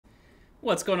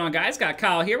What's going on, guys? Got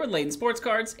Kyle here with Layton Sports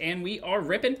Cards, and we are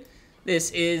ripping. This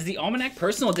is the Almanac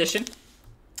Personal Edition,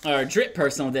 or Drip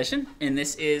Personal Edition, and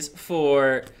this is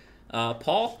for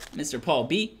Paul, Mr. Paul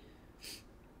B.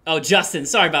 Oh, Justin.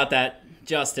 Sorry about that,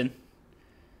 Justin.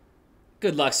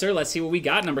 Good luck, sir. Let's see what we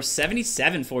got. Number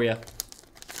 77 for you.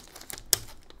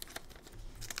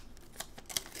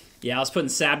 Yeah, I was putting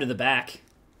Sab to the back.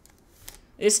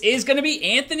 This is going to be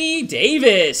Anthony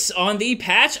Davis on the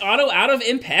patch auto out of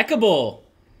Impeccable.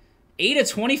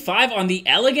 8/25 on the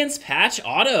Elegance patch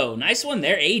auto. Nice one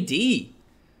there, AD.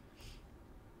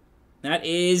 That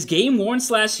is game worn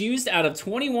 / used out of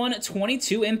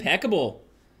 21/22 Impeccable.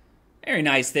 Very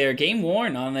nice there. Game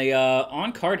worn on the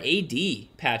on-card AD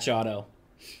patch auto.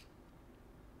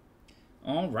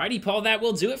 Alrighty, Paul. That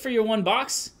will do it for your one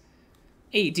box.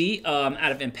 AD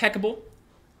out of Impeccable.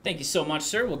 Thank you so much,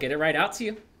 sir. We'll get it right out to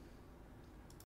you.